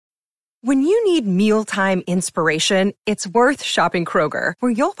When you need mealtime inspiration, it's worth shopping Kroger,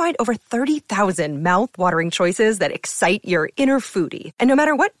 where you'll find over 30,000 mouth-watering choices that excite your inner foodie. And no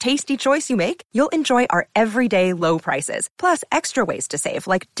matter what tasty choice you make, you'll enjoy our everyday low prices, plus extra ways to save,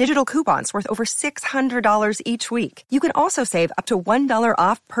 like digital coupons worth over $600 each week. You can also save up to $1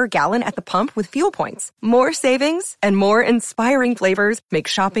 off per gallon at the pump with fuel points. More savings and more inspiring flavors make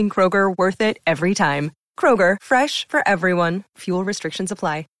shopping Kroger worth it every time. Kroger, fresh for everyone. Fuel restrictions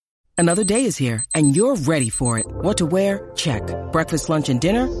apply. Another day is here, and you're ready for it. What to wear? Check. Breakfast, lunch, and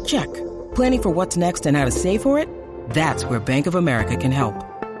dinner? Check. Planning for what's next and how to save for it? That's where Bank of America can help.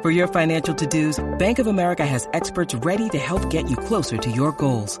 For your financial to-dos, Bank of America has experts ready to help get you closer to your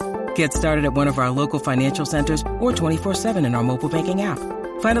goals. Get started at one of our local financial centers or 24/7 in our mobile banking app.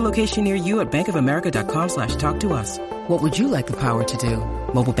 Find a location near you at bankofamerica.com/talktous. What would you like the power to do?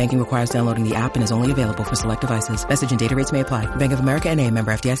 Mobile banking requires downloading the app and is only available for select devices. Message and data rates may apply. Bank of America N.A.,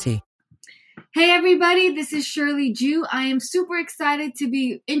 member FDIC. Hey everybody, this is Shirley Ju. I am super excited to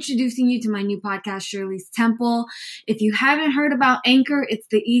be introducing you to my new podcast, Shirley's Temple. If you haven't heard about Anchor, it's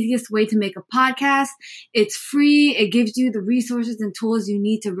the easiest way to make a podcast. It's free. It gives you the resources and tools you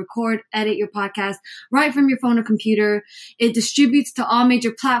need to record, edit your podcast right from your phone or computer. It distributes to all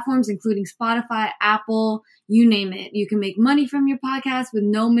major platforms, including Spotify, Apple, you name it. You can make money from your podcast with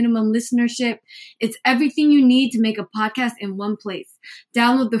no minimum listenership. It's everything you need to make a podcast in one place.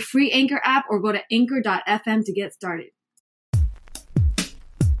 Download the free Anchor app or go to anchor.fm to get started.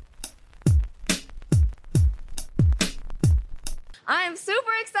 I am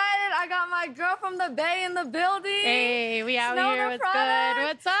super excited. I got my girl from the Bay in the building. Hey, we out Snow here. the What's product. good?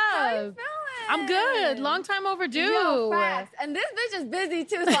 What's up? How you feeling? I'm good. Long time overdue. Yo, facts. And this bitch is busy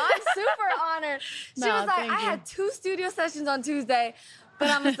too, so I'm super honored. She was like, I had 2 studio sessions on Tuesday, but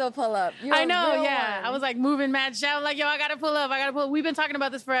I'm gonna still pull up. I know, yeah. One. I was like moving mad shit. I'm like, yo, I gotta pull up. We've been talking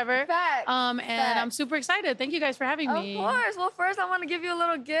about this forever. Facts. And I'm super excited. Thank you guys for having me. Of course. Well, first I want to give you a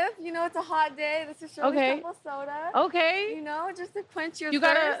little gift. You know, it's a hot day. This is Shirley's Temple soda. Okay. You know, just to quench your You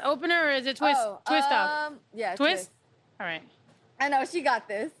thirst. got an opener or is it twist? Twist off? Yeah, twist. All right. I know, she got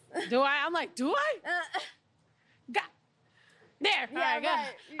this. Do I? I'm like, do I? Got. There. Yeah, All right, right.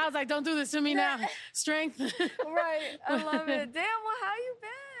 good. I was like, don't do this to me now. Strength. Right. I love it. Damn, well, how you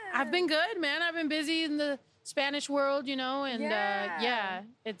been? I've been good, man. I've been busy in the Spanish world, you know, and Yeah.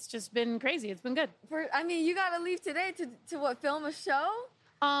 it's just been crazy. It's been good. You got to leave today to what, film a show?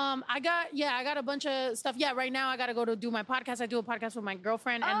 I got a bunch of stuff. Yeah, right now I got to go to do my podcast. I do a podcast with my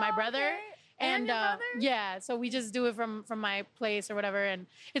girlfriend and my brother. Okay. And your brother? Yeah, so we just do it from my place or whatever, and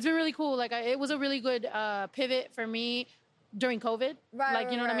it's been really cool. Like it was a really good pivot for me during COVID. Right,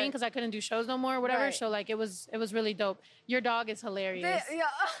 like you know what I mean, right. because I couldn't do shows no more or whatever. Right. So like it was really dope. Your dog is hilarious. Yeah.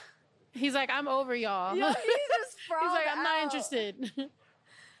 He's like, I'm over y'all. Yo, he's just He's like, I'm not out. interested. Slim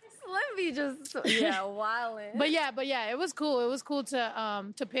B just wildin'. But yeah, it was cool. It was cool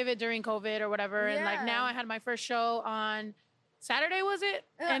to pivot during COVID or whatever. And like Yeah. now I had my first show on Saturday, was it?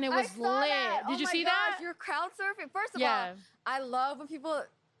 And it I was saw lit. that. Did you see gosh, that? You're crowd surfing. First of Yeah. all, I love when people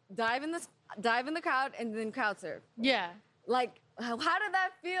dive in the crowd and then crowd surf. Yeah. Like, how did that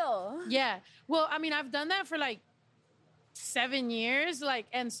feel? Yeah. Well, I mean, I've done that for like 7 years, like,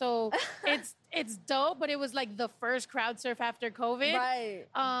 and so it's dope, but it was like the first crowd surf after COVID. Right.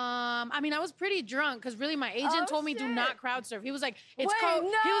 I mean, I was pretty drunk because really my agent told me do shit. not crowd surf. He was like, it's Wait, cold.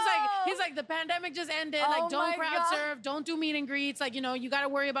 no. He's like, the pandemic just ended. Oh Like, don't my crowd God. surf. Don't do meet and greets. Like, you know, you got to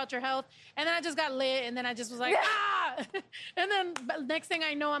worry about your health. And then I just got lit, and then I just was like, and then next thing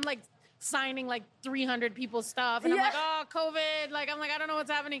I know, I'm like signing like 300 people's stuff, and I'm like, oh, COVID. Like, I'm like, I don't know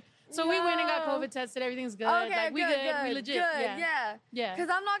what's happening. So we went and got COVID tested. Everything's good. Okay, like, we good. We legit. Good, Yeah. Because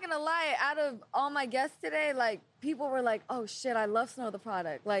I'm not going to lie, out of all my guests today, like, people were like, oh, shit, I love Snow the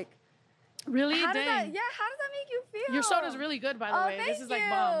product. Like, Really? how does Dang. that make you feel? Your soda's really good, by the way. Thank This is like you.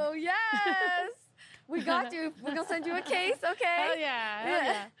 bomb. Yes. We got you. We're going to send you a case, okay? Hell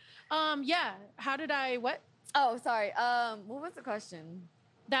yeah. Yeah. How did I, what? Oh, sorry. What was the question?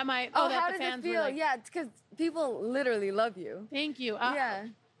 That might, How that does the fans it were feel? like, Yeah, because people literally love you. thank you. Yeah.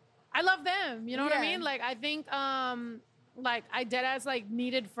 I love them. You know what I Yeah. mean? Like, I think, like, I deadass, like,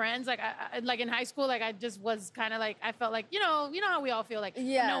 needed friends. Like, I like, in high school, like, I just was kind of like, I felt like, you know how we all feel like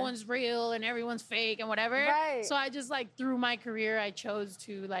Yeah. no one's real and everyone's fake and whatever. Right. So I just, like, through my career, I chose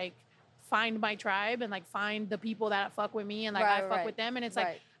to, like, find my tribe and, like, find the people that fuck with me and, like, I fuck with them. And it's like,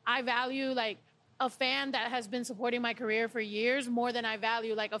 Right. I value, like, a fan that has been supporting my career for years more than I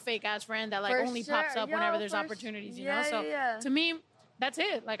value, like, a fake ass friend that, like, For only sure. pops up Yo, whenever there's for opportunities, you yeah, know? So yeah. to me, that's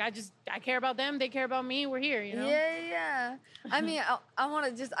it. Like, I care about them. They care about me. We're here, you know? Yeah. I mean, I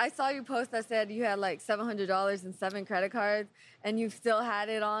want to I saw your post that said you had like $700 in 7 credit cards and you still had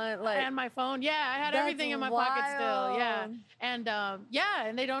it on. Like, and my phone. Yeah, I had everything in my pocket still. Yeah. And,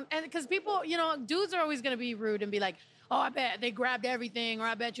 and they don't, and because people, you know, dudes are always going to be rude and be like, oh, I bet they grabbed everything, or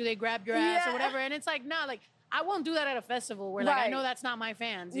I bet you they grabbed your ass or whatever. And it's like, nah, like, I won't do that at a festival where, like, I know that's not my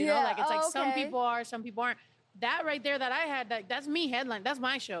fans, you know? Like, it's like some people are, some people aren't. That right there that I had, like, that's me headline. That's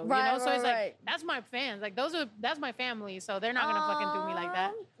my show, you know? So it's like, that's my fans. Like, that's my family, so they're not going to fucking do me like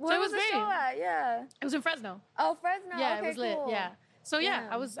that. Where so was the show at? Yeah. It was in Fresno. Oh, Fresno. Yeah, okay, it was lit. cool. Yeah. So, yeah,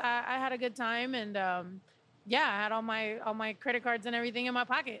 I had a good time, and, I had all my credit cards and everything in my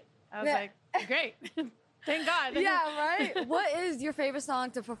pocket. I was like, great. Thank God. Yeah, right? What is your favorite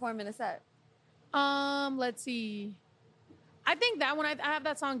song to perform in a set? Let's see. I think that when I have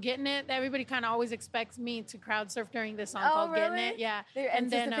that song "Getting It," everybody kind of always expects me to crowd surf during this song called really? "Getting It." Yeah, They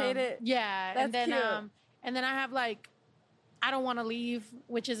anticipate it. Yeah, That's cute. And then I have like "I Don't Want to Leave,"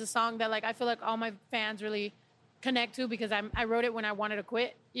 which is a song that like I feel like all my fans really connect to because I wrote it when I wanted to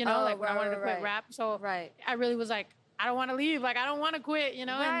quit. You know, when I wanted to quit rap. So I really was like, I don't want to leave. Like I don't want to quit. You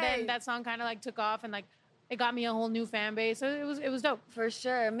know, and then that song kind of like took off and like it got me a whole new fan base. So it was dope for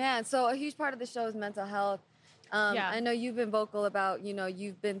sure, man. So a huge part of the show is mental health. I know you've been vocal about,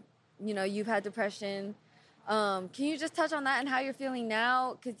 you've had depression. Can you just touch on that and how you're feeling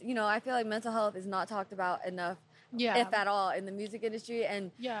now? Because, I feel like mental health is not talked about enough, if at all, in the music industry.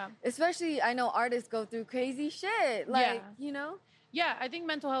 And especially, I know artists go through crazy shit. Like, Yeah, I think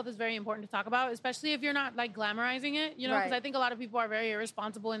mental health is very important to talk about, especially if you're not, like, glamorizing it, because I think a lot of people are very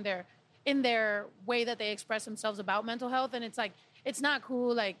irresponsible in their way that they express themselves about mental health. And it's, like, it's not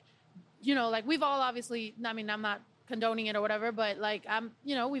cool, like, like we've all obviously, I mean, I'm not condoning it or whatever, but like,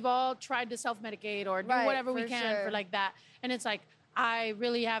 we've all tried to self-medicate or do whatever we can for like that. And it's like, I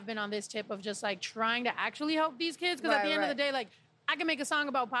really have been on this tip of just like trying to actually help these kids. Cause at the end of the day, like I can make a song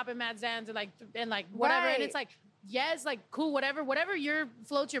about popping mad Zans and like whatever. And it's like, yes, like cool, whatever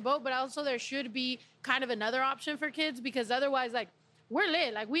floats your boat. But also there should be kind of another option for kids because otherwise like we're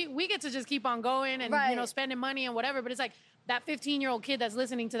lit. Like we get to just keep on going and, spending money and whatever. But it's like, that 15-year-old kid that's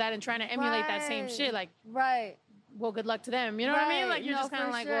listening to that and trying to emulate that same shit, like, well, good luck to them. You know what I mean? Like, you're just kind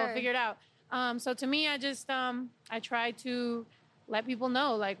of like, well, figure it out. So to me, I just, I try to let people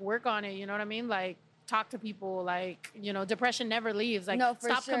know, like, work on it. You know what I mean? Like, talk to people. Like, depression never leaves. Like,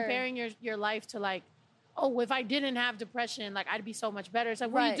 stop comparing your life to, like, oh, if I didn't have depression, like, I'd be so much better. It's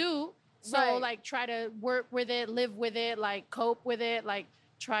like, well, you do. So, like, try to work with it, live with it, like, cope with it, like,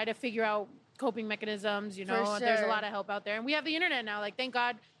 try to figure out coping mechanisms, there's a lot of help out there. And we have the internet now. Like, thank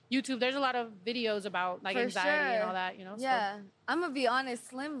God, YouTube, there's a lot of videos about, like, anxiety and all that, Yeah. So. I'm going to be honest,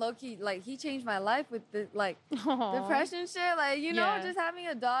 Slim, low-key, like, he changed my life with the, like, depression shit. Like, just having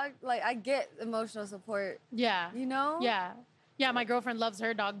a dog, like, I get emotional support. Yeah. Yeah. Yeah, my girlfriend loves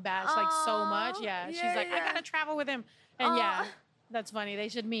her dog, Bash, like, so much. Yeah. She's like, I got to travel with him. And, that's funny. They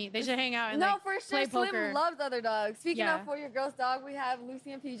should meet. They should hang out and play poker. Slim loves other dogs. Speaking of For Your Girl's Dog, we have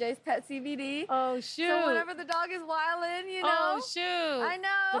Lucy and PJ's Pet CBD. Oh, shoot. So whenever the dog is wildin', Oh, shoot. I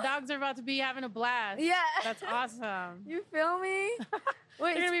know. The dogs are about to be having a blast. Yeah. That's awesome. You feel me?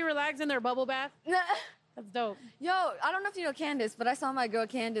 They're going to be relaxed in their bubble bath. That's dope. Yo, I don't know if you know Candace, but I saw my girl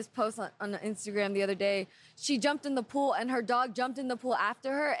Candace post on Instagram the other day. She jumped in the pool and her dog jumped in the pool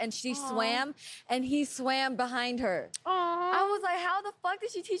after her and she swam and he swam behind her. Aww. I was like, how the fuck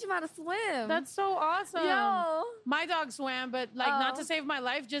did she teach him how to swim? That's so awesome. Yo. My dog swam, but like not to save my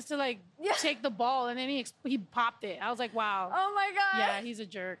life, just to like take the ball and then he popped it. I was like, wow. Oh my God. Yeah, he's a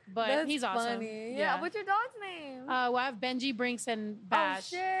jerk, but he's awesome. Funny. Yeah. What's your dog's name? Well, I have Benji, Brinks, and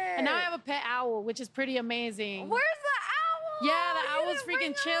Bash. Oh, shit. And now I have a pet owl, which is pretty amazing. Where's the owl? Yeah, the owl's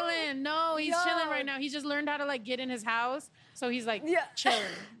freaking chilling. No, he's chilling right now. He just learned how to like get in his house. So he's like chilling.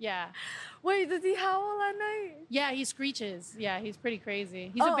 Yeah. Wait, does he howl at night? Yeah, he screeches. Yeah, he's pretty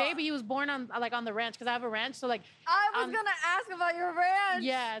crazy. He's a baby. He was born on the ranch because I have a ranch. So like, I was gonna ask about your ranch.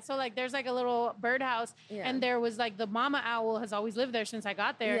 Yeah, so like, there's like a little birdhouse, and there was like the mama owl has always lived there since I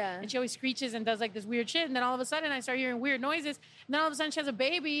got there, and she always screeches and does like this weird shit. And then all of a sudden, I start hearing weird noises. And then all of a sudden, she has a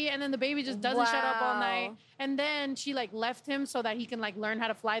baby, and then the baby just doesn't shut up all night. And then she like left him so that he can like learn how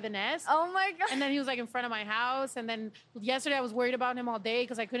to fly the nest. Oh my God. And then he was like in front of my house. And then yesterday I was worried about him all day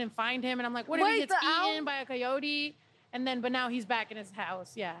because I couldn't find him. And I'm like, what if he gets eaten by a coyote? And then, but now he's back in his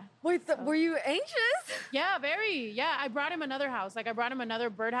house. Yeah. Wait, were you anxious? Yeah, very. Yeah, I brought him another house. Like I brought him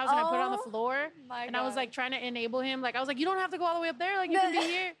another birdhouse and I put it on the floor. And I was like trying to enable him. Like I was like, you don't have to go all the way up there. Like you can be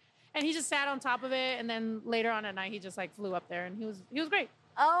here. And he just sat on top of it. And then later on at night, he just like flew up there and he was great.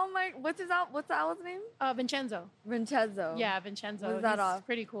 Oh my, what's the owl's name? Vincenzo. Vincenzo. Yeah, Vincenzo. Was that off?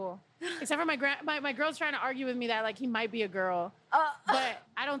 Pretty cool. Except for my girl's trying to argue with me that like he might be a girl, but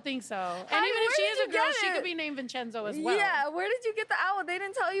I don't think so. And even if she is a girl, she could be named Vincenzo as well. Yeah, where did you get the owl? They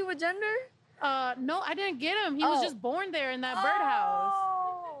didn't tell you what gender? No, I didn't get him. He was just born there in that birdhouse.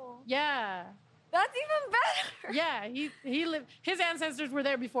 Oh. Yeah. That's even better. Yeah, he lived. His ancestors were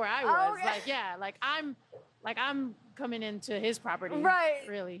there before I was. Okay. I'm coming into his property. Right.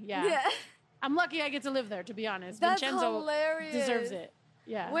 Really. Yeah. I'm lucky I get to live there. To be honest, That's Vincenzo hilarious. deserves it.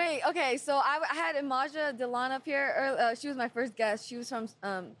 Yeah. Wait. Okay. So I had Imaja Dilan up here. She was my first guest. She was from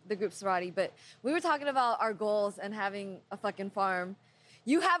the group Sorority, but we were talking about our goals and having a fucking farm.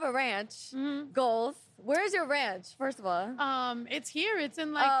 You have a ranch. Goals. Where's your ranch, first of all? It's here. It's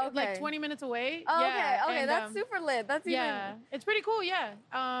in like 20 minutes away. Oh, yeah. Okay. And, That's super lit. That's yeah. It's pretty cool. Yeah.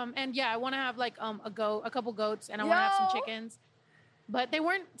 And yeah, I want to have like a couple goats, and I want to have some chickens. But they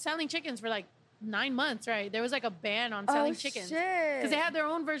weren't selling chickens for like 9 months, right? There was like a ban on selling chickens because they had their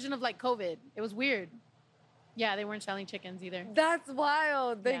own version of like COVID. It was weird. Yeah, they weren't selling chickens either. That's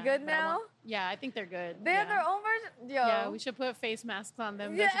wild. They good now? Yeah, I think they're good. They have their own version? Yo. Yeah, we should put face masks on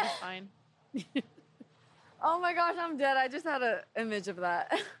them. That should be fine. Oh my gosh, I'm dead. I just had an image of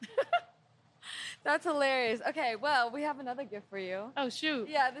that. That's hilarious. Okay, well, we have another gift for you. Oh, shoot.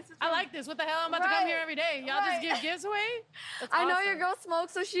 Yeah, this is I like this. What the hell? I'm about to come here every day. Y'all just give gifts away? That's I know awesome. your girl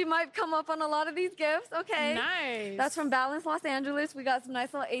smokes, so she might come up on a lot of these gifts. Okay. Nice. That's from Balance Los Angeles. We got some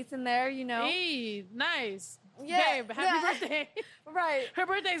nice little eights in there, you know. Hey, nice. Yeah. Babe, happy birthday. Right. Her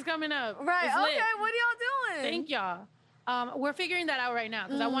birthday's coming up. Right. It's okay, lit. what are y'all doing? Thank y'all. We're figuring that out right now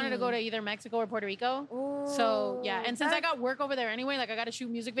because I wanted to go to either Mexico or Puerto Rico. Ooh, so, yeah. And since I got work over there anyway, like I got to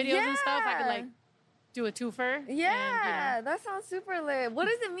shoot music videos and stuff, I could like do a twofer. Yeah, that sounds super lit. What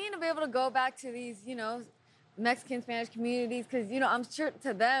does it mean to be able to go back to these, you know, Mexican Spanish communities? Because, you know, I'm sure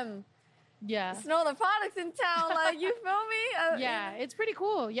to them, it's no other products in town. Like, you feel me? Yeah, it's pretty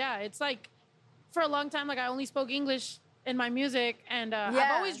cool. Yeah, it's like for a long time, like I only spoke English in my music, and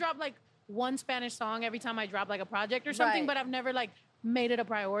I've always dropped like one Spanish song every time I drop like a project or something, but I've never like made it a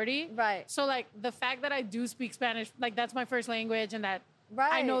priority. Right. So like the fact that I do speak Spanish, like that's my first language, and that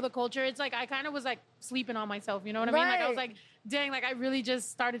I know the culture. It's like I kind of was like sleeping on myself. You know what I mean? Like I was like, dang, like I really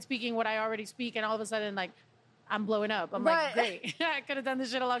just started speaking what I already speak, and all of a sudden like I'm blowing up. I'm like, great. I could have done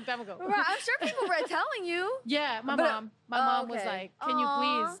this shit a long time ago. Right. I'm sure people were telling you. Yeah, my mom was like, can you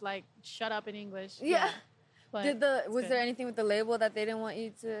please like shut up in English? Yeah. But was there anything with the label that they didn't want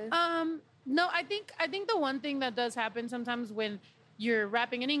you to? No, I think the one thing that does happen sometimes when you're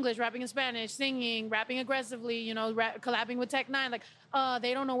rapping in English, rapping in Spanish, singing, rapping aggressively, you know, collabing with Tech Nine, like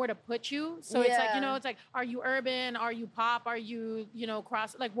they don't know where to put you. So it's like, you know, it's like, are you urban? Are you pop? Are you, you know,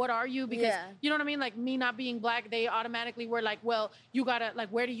 cross? Like, what are you? Because you know what I mean? Like me not being black, they automatically were like, well, you gotta like,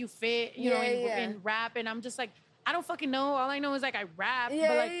 where do you fit? You know, in rap, and I'm just like, I don't fucking know. All I know is like I rap, but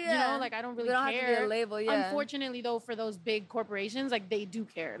like you know, like I don't really care. Have to be a label, Unfortunately, though, for those big corporations, like they do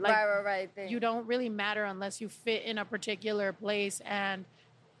care. Like, right. You don't really matter unless you fit in a particular place, and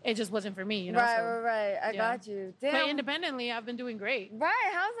it just wasn't for me. You know, right. I got you. Damn. But independently, I've been doing great. Right?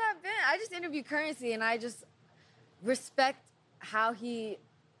 How's that been? I just interviewed Currency, and I just respect how he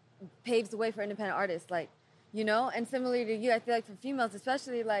paves the way for independent artists. Like, you know, and similarly to you, I feel like for females,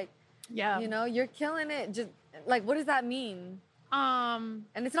 especially, like, you know, you're killing it. Just like, what does that mean? And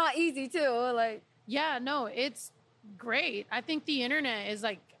it's not easy too. Like, yeah, no, it's great. I think the internet is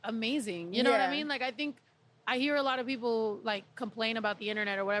like amazing. You know what I mean? Like, I think I hear a lot of people like complain about the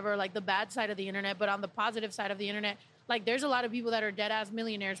internet or whatever, like the bad side of the internet, but on the positive side of the internet, like there's a lot of people that are dead ass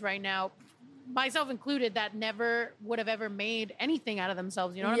millionaires right now, myself included, that never would have ever made anything out of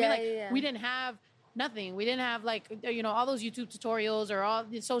themselves. You know what I mean? Like we didn't have nothing. We didn't have like, you know, all those YouTube tutorials or all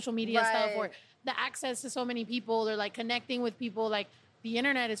the social media stuff or the access to so many people or like connecting with people. Like the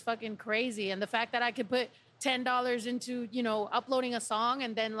internet is fucking crazy. And the fact that I could put $10 into, you know, uploading a song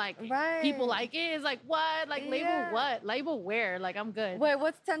and then like people like it is like, what? Like label what? Label where? Like I'm good. Wait,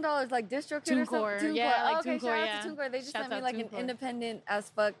 what's $10? Like DistroKid or something? TuneCore. Yeah, like okay, TuneCore, shout out to TuneCore. They just sent me like an independent as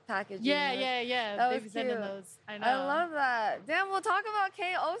fuck package. Yeah. They've been sending those. I know. I love that. Damn, we'll talk about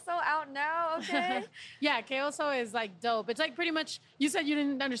K Oso out now, okay? Yeah, K Oso is like dope. It's like pretty much, you said you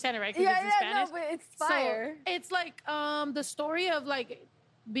didn't understand it, right? Because it's in Spanish. No, but it's fire. So it's like the story of like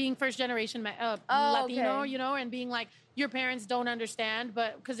being first generation Latino, you know, and being like your parents don't understand,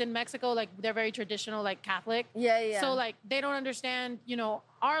 but because in Mexico, like they're very traditional, like Catholic. So like they don't understand, you know,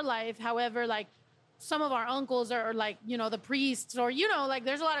 our life. However, like some of our uncles are like, you know, the priests or, you know, like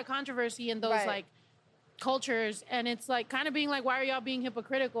there's a lot of controversy in those like cultures. And it's like kind of being like, why are y'all being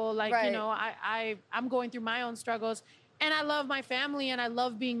hypocritical? Like, you know, I'm going through my own struggles. and I love my family and I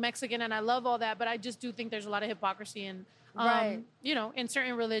love being Mexican and I love all that, but I just do think there's a lot of hypocrisy in, you know, in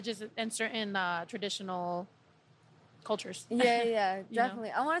certain religious and certain traditional cultures. Yeah, definitely.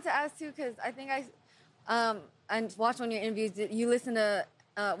 know? I wanted to ask too, because I think I watched one of your interviews. You listen to,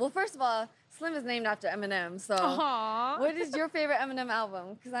 well, first of all, Slim is named after Eminem. So, what is your favorite Eminem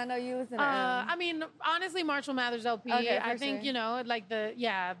album? Because I know you listen to Eminem. I mean, honestly, Marshall Mathers LP. Okay, I think you know, like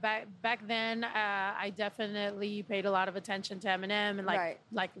back then, I definitely paid a lot of attention to Eminem and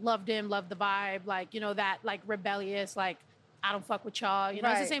like loved him, loved the vibe, like you know that like rebellious like. I don't fuck with y'all. You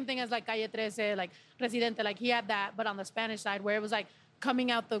know, it's the same thing as like Calle 13, like Residente. Like he had that, but on the Spanish side where it was like coming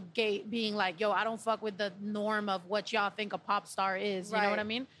out the gate being like, yo, I don't fuck with the norm of what y'all think a pop star is. You know what I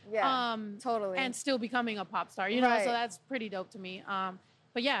mean? Yeah, totally. And still becoming a pop star, you know? So that's pretty dope to me.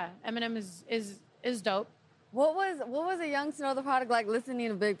 But yeah, Eminem is dope. What was a Young Snow the Product like listening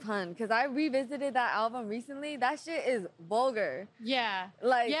to Big Pun? Because I revisited that album recently. That shit is vulgar. Yeah.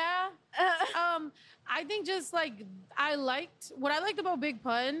 Like I think just like what I liked about Big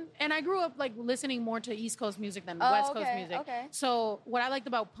Pun, and I grew up like listening more to East Coast music than West Coast music. Okay. So what I liked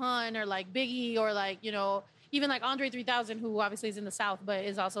about Pun or like Biggie or like, you know, even like Andre 3000, who obviously is in the South, but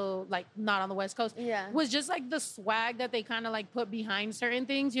is also like not on the West Coast, was just like the swag that they kind of like put behind certain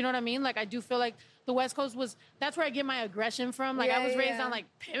things. You know what I mean? Like I do feel like the West Coast that's where I get my aggression from. Like I was raised on like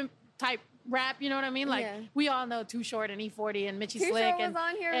pimp type rap, you know what I mean? Like we all know Too Short and E40 and Mitchie Slick was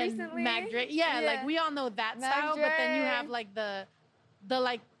on here recently. Mac Dre. Yeah, like we all know that Mac style, Dre. but then you have like the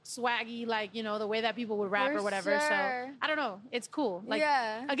like swaggy, like, you know, the way that people would rap or whatever. So I don't know. It's cool. Like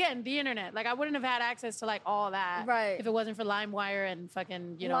again, the internet. Like I wouldn't have had access to like all that if it wasn't for LimeWire and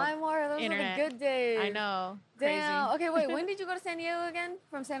fucking, you know, LimeWire, those internet. were the good days. I know. Damn. Crazy. Okay, wait, when did you go to San Diego again?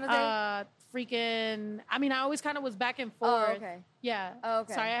 From San Jose? I mean, I always kind of was back and forth. Oh, okay. Yeah. Oh,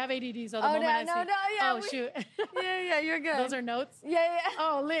 okay. Sorry, I have ADD, so the moment I see... yeah. Shoot. Yeah, you're good. Those are notes? Yeah.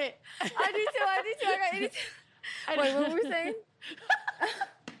 Oh, lit. I do too. I got ADD. Wait, what were we saying?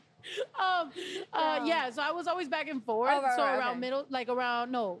 Yeah, so I was always back and forth.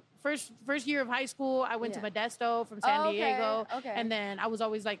 First year of high school, I went to Modesto from San Diego. Okay. And then I was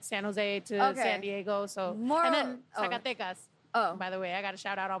always like San Jose to San Diego. So and then Zacatecas. Oh. By the way, I got to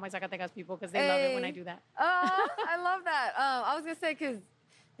shout out all my Zacatecas people because they love it when I do that. Oh, I love that. I was going to say, because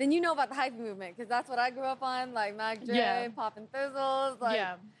then you know about the hyphy movement, because that's what I grew up on, like Mac Dre, Poppin' Thizzles. Like,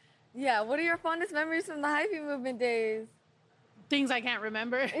 yeah, what are your fondest memories from the hyphy movement days? Things I can't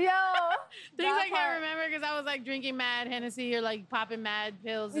remember. Yo! Things I can't remember because I was like drinking mad Hennessy or like popping mad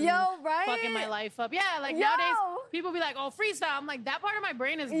pills and fucking my life up. Yeah, like nowadays people be like, oh, freestyle. I'm like, that part of my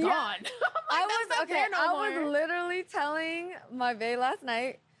brain is gone. Like, I was literally telling my bae last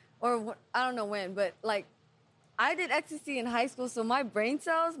night, or I don't know when, but like I did ecstasy in high school, so my brain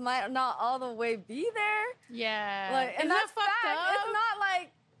cells might not all the way be there. Yeah. Like, and that's fucked up. It's not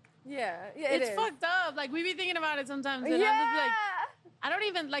like it's fucked up. Like, we be thinking about it sometimes, and I'm just like, I don't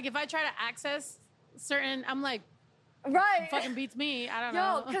even, like, if I try to access certain, I'm like, right. Fucking beats me. I don't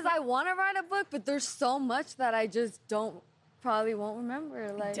know. Because I want to write a book, but there's so much that I just probably won't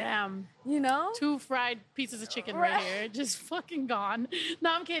remember. Like, damn. You know? 2 fried pieces of chicken right here. Just fucking gone.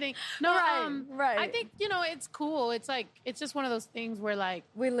 No, I'm kidding. No, right. I think, you know, it's cool. It's like, it's just one of those things where like...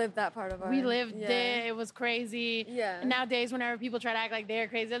 We lived that part of our... We lived it. It was crazy. Yeah. And nowadays, whenever people try to act like they're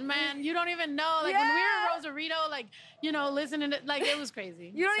crazy, man, you don't even know. Like, when we were in Rosarito, like, you know, listening to... Like, it was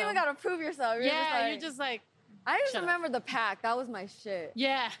crazy. You don't even got to prove yourself. You're just like... I just remember the Pack. That was my shit.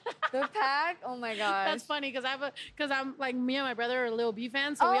 Yeah. The Pack. Oh my gosh. That's funny because I'm like, me and my brother are Lil B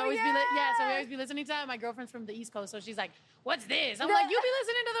fans, so we always be listening to that. My girlfriend's from the East Coast, so she's like, "What's this?" I'm like, "You be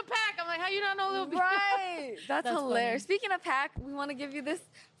listening to the Pack." I'm like, "How you not know Lil B?" Right. That's hilarious. Funny. Speaking of Pack, we want to give you this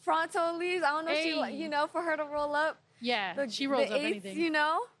Fronto leaves. I don't know if you know, for her to roll up. Yeah, she rolls up anything. You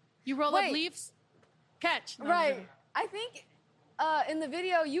know. You roll up leaves. Catch. No, right. I think. In the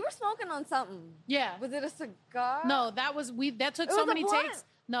video, you were smoking on something. Yeah. Was it a cigar? No, that took so many takes.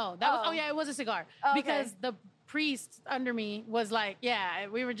 No, it was a cigar. Because the priest under me was like,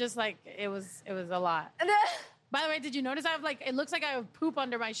 we were just like, it was a lot. By the way, did you notice I have like, it looks like I have poop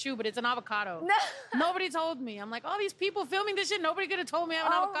under my shoe, but it's an avocado. No. Nobody told me. I'm like, all these people filming this shit, nobody could have told me I have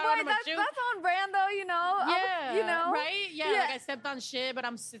an avocado under my shoe. That's on brand though, you know? Yeah. You know? Right? Yeah, like I stepped on shit, but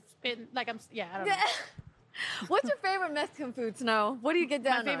I'm spitting, like I don't know. What's your favorite Mexican food, Snow? What do you get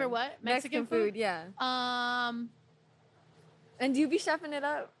down on? My favorite what? Mexican food, yeah. And do you be chefing it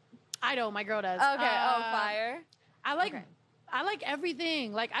up? I don't. My girl does. Okay. Fire. I like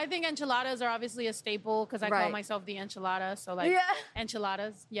everything. Like, I think enchiladas are obviously a staple because I call myself the enchilada. So, like,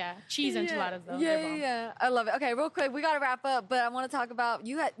 enchiladas. Yeah. Cheese enchiladas, though. Yeah. I love it. Okay, real quick. We got to wrap up, but I want to talk about,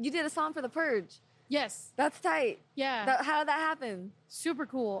 you did a song for The Purge. Yes. That's tight. Yeah. How did that happen? Super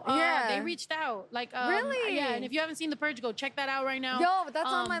cool. Yeah. They reached out. Like, really? Yeah. And if you haven't seen The Purge, go check that out right now. Yo, that's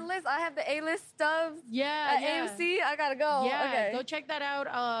on my list. I have the A-list stuff. Yeah. At AMC. I gotta go. Yeah. Okay. Go check that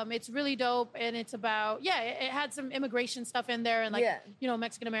out. It's really dope. And it's about, it had some immigration stuff in there and like,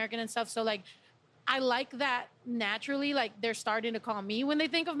 Mexican American and stuff. So like, I like that naturally. Like they're starting to call me when they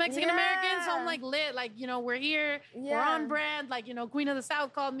think of Mexican Americans. So I'm like lit. Like, we're here. We're on brand. Like, Queen of the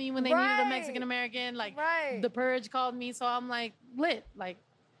South called me when they needed a Mexican American. Like The Purge called me. So I'm like lit. Like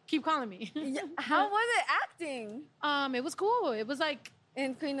keep calling me. How was it acting? It was cool. It was like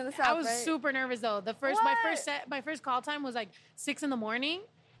in Queen of the South. I was super nervous though. My first call time was like 6 a.m.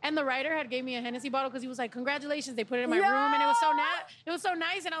 And the writer had gave me a Hennessy bottle because he was like, "Congratulations!" They put it in my room, and it was so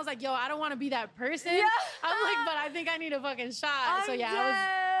nice. And I was like, "Yo, I don't want to be that person." Yeah. I'm like, but I think I need a fucking shot.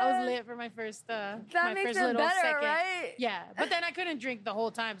 I was lit for my first. That makes it better, second. Right? Yeah, but then I couldn't drink the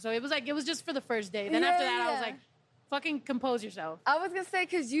whole time, so it was just for the first day. Then after that, I was like, "Fucking compose yourself." I was gonna say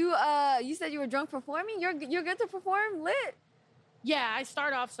because you said you were drunk performing. You're good to perform lit. Yeah, I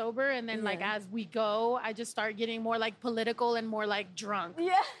start off sober, and then like as we go, I just start getting more like political and more like drunk.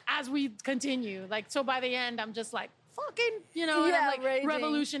 Yeah. As we continue, like so by the end, I'm just like fucking, and I'm like raging.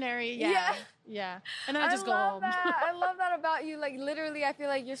 Revolutionary. Yeah. And then I just go home. I love that about you. Like literally, I feel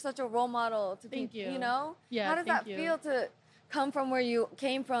like you're such a role model to people. Thank you. Yeah. How does that feel to come from where you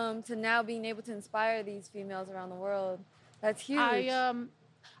came from to now being able to inspire these females around the world? That's huge. I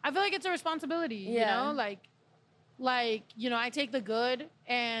feel like it's a responsibility. Like, I take the good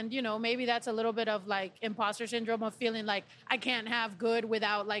and, maybe that's a little bit of like imposter syndrome of feeling like I can't have good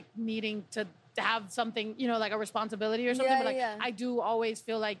without like needing to have something, like a responsibility or something. But I do always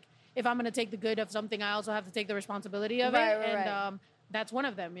feel like if I'm going to take the good of something, I also have to take the responsibility of it. And that's one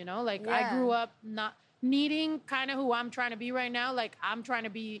of them, Like I grew up not needing kind of who I'm trying to be right now. Like I'm trying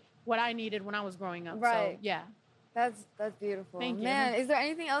to be what I needed when I was growing up. Right. So, yeah. That's beautiful. Thank you. Man, is there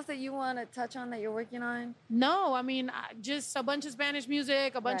anything else that you want to touch on that you're working on? No, I mean, just a bunch of Spanish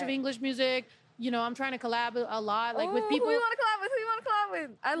music, a bunch of English music. I'm trying to collab a lot, like with people. Who you want to collab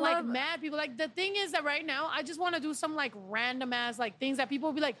with? I love like mad people. Like the thing is that right now, I just want to do some like random ass like things that people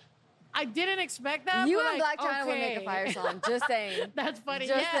will be like, I didn't expect that. You but, and like, Blac Chyna would make a fire song. Just saying. That's funny.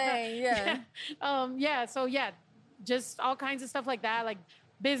 Just saying. Yeah. So just all kinds of stuff like that, like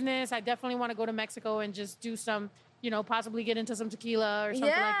business. I definitely want to go to Mexico and just do some. Possibly get into some tequila or something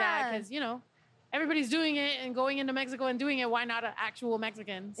like that. Because, everybody's doing it and going into Mexico and doing it. Why not an actual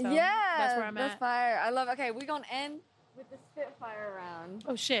Mexican? So that's where I'm at. That's fire. I love it. Okay, we're going to end with the Spitfire round.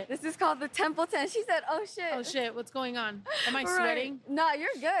 Oh, shit. This is called the Templeton. She said, oh, shit. Oh, shit. What's going on? Am I sweating? No, you're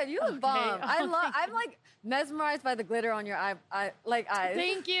good. You look bomb. I'm like mesmerized by the glitter on your eyes.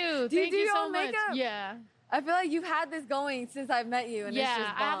 Thank you. Do you do your so own much. makeup? Yeah. I feel like you've had this going since I've met you, and it's just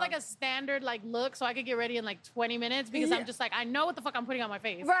bomb. I have like a standard like look, so I could get ready in like 20 minutes because I'm just like I know what the fuck I'm putting on my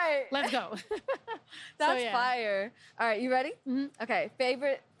face. Right. Let's go. That's fire. All right, you ready? Mm-hmm. Okay.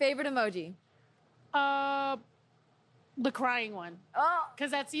 Favorite emoji. The crying one. Oh.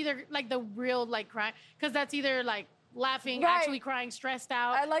 Because that's either like the real like crying. Because that's either like laughing, Right. actually crying, stressed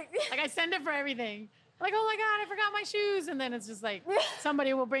out. I like I send it for everything. Like, oh my God, I forgot my shoes. And then it's just like,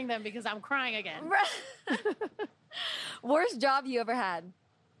 somebody will bring them because I'm crying again. Worst job you ever had?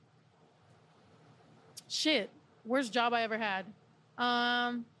 Shit. Worst job I ever had.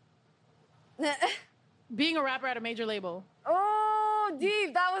 Being a rapper at a major label. Oh,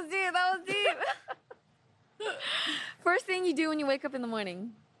 deep. That was deep. First thing you do when you wake up in the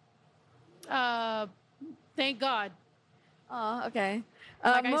morning? Thank God. Oh, okay.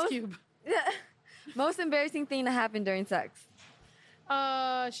 Like Ice Cube. Most embarrassing thing that happened during sex?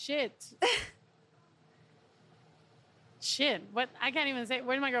 Shit. Shit. What? I can't even say.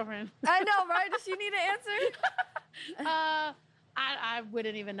 Where's my girlfriend? I know, right? Does she need an answer? I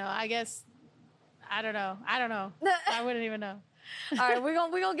wouldn't even know. I guess. I don't know. I wouldn't even know. All right, we're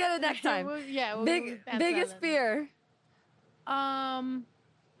gonna get it next time. Biggest fear.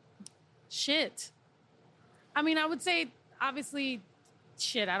 Shit. I mean, I would say obviously.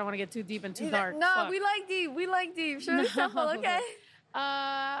 Shit, I don't want to get too deep and too dark. No, Fuck. we like deep. Sure, it's simple, okay?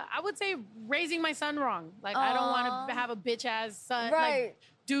 I would say raising my son wrong. Like, I don't want to have a bitch ass son. Right. Like,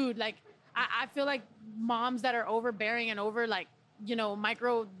 dude, like, I feel like moms that are overbearing and over, like,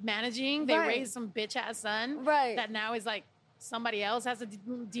 micromanaging, they raise some bitch ass son. Right. That now is like, somebody else has to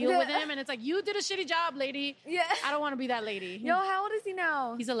deal with him. And it's like, you did a shitty job, lady. Yeah. I don't want to be that lady. Yo, how old is he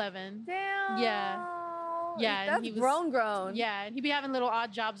now? He's 11. Damn. Yeah. Yeah, that's and he was grown. Yeah, and he'd be having little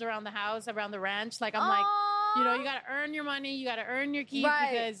odd jobs around the house, around the ranch. Like I'm like, you got to earn your money, you got to earn your keep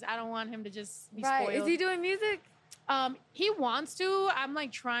because I don't want him to just be spoiled. Is he doing music? He wants to. I'm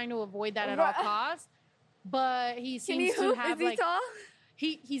like trying to avoid that at all costs. But he seems to have Is he tall?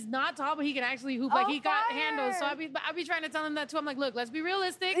 He's not tall, but he can actually hoop. Like he got handles. So I'll be trying to tell him that too. I'm like, look, let's be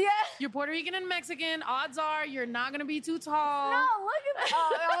realistic. Yeah. You're Puerto Rican and Mexican. Odds are you're not gonna be too tall. No, look at that.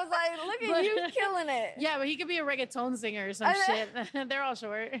 Oh, I was like, look at you killing it. Yeah, but he could be a reggaeton singer or some shit. They're all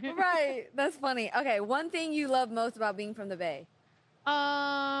short. Right. That's funny. Okay, one thing you love most about being from the Bay.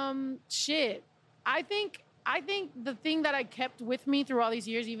 Shit. I think the thing that I kept with me through all these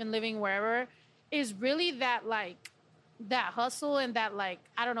years, even living wherever, is really that like that hustle and that like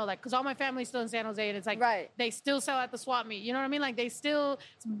I don't know, like because all my family's still in San Jose and it's like they still sell at the swap meet. You know what I mean? Like they still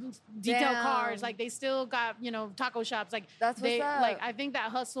detail cars. Like they still got taco shops. Like that's what's up. Like I think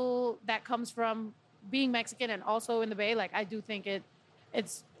that hustle that comes from being Mexican and also in the Bay. Like I do think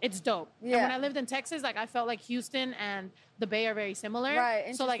it's dope. Yeah. And when I lived in Texas, like I felt like Houston and the Bay are very similar.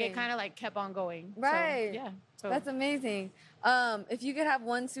 Right. So like it kind of like kept on going. Right. So, yeah. So that's amazing. If you could have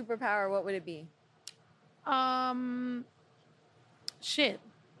one superpower, what would it be? Shit.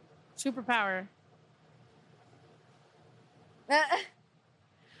 Superpower.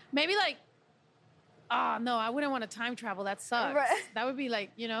 Maybe like. No, I wouldn't want to time travel. That sucks. Right. That would be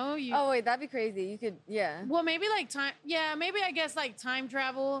like, Oh, wait, that'd be crazy. You could, yeah. Well, maybe like maybe I guess like time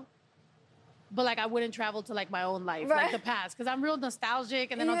travel, but like I wouldn't travel to like my own life, like the past, because I'm real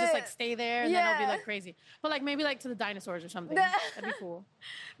nostalgic and then I'll just like stay there and then I'll be like crazy. But like maybe like to the dinosaurs or something. That'd be cool.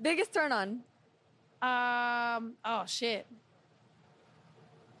 Biggest turn on? Oh, shit.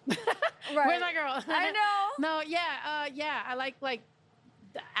 Right. Where's my girl? I know. No, yeah, I like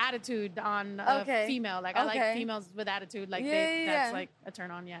the attitude on female. Like I like females with attitude. Like that's like a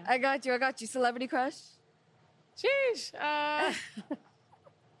turn on. Yeah. I got you. Celebrity crush? Sheesh.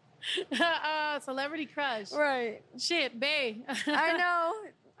 Celebrity crush. Right. Shit, bae. I know.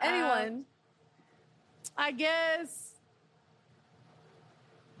 Anyone. I guess.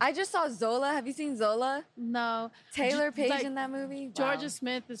 I just saw Zola. Have you seen Zola? No. Taylor Page in that movie? Wow. Georgia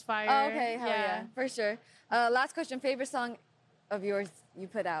Smith is fire. Oh, okay. Hell yeah. For sure. Last question. Favorite song of yours you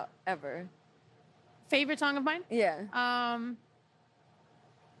put out ever? Favorite song of mine? Yeah.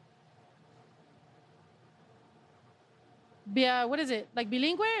 What is it? Like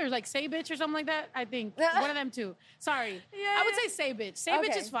Bilingue or like Say Bitch or something like that? I think. One of them two. Sorry. I would say Say Bitch. Say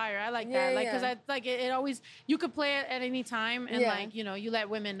Bitch is fire. I like that. Like, because I like it always, you could play it at any time and like, you let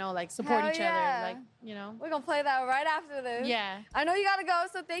women know, like support each other. Like, We're going to play that right after this. Yeah. I know you got to go.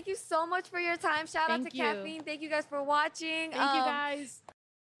 So thank you so much for your time. Shout out to Caffeine. Thank you guys for watching. Thank you guys.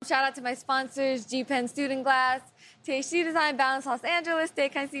 Shout out to my sponsors, G Pen Student Glass, THC Design, Balance Los Angeles, Stay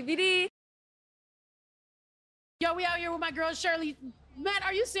Kind CBD. Yo, we out here with my girl Shirley. Matt,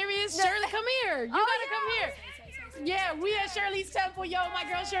 are you serious? Shirley, come here. You gotta come here. Yeah, we at Shirley's Temple. Yo, my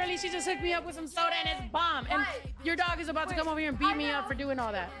girl Shirley, she just hooked me up with some soda and it's bomb. And your dog is about to come over here and beat me up for doing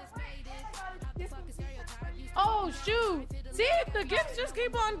all that. Oh, shoot. See, the gifts just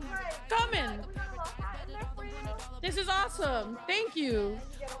keep on coming. This is awesome. Thank you.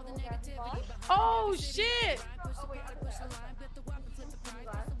 Oh, shit.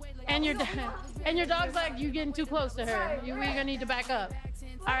 And your dog's like, you getting too close to her. We're gonna need to back up.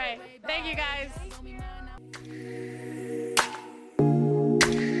 All right. Thank you guys.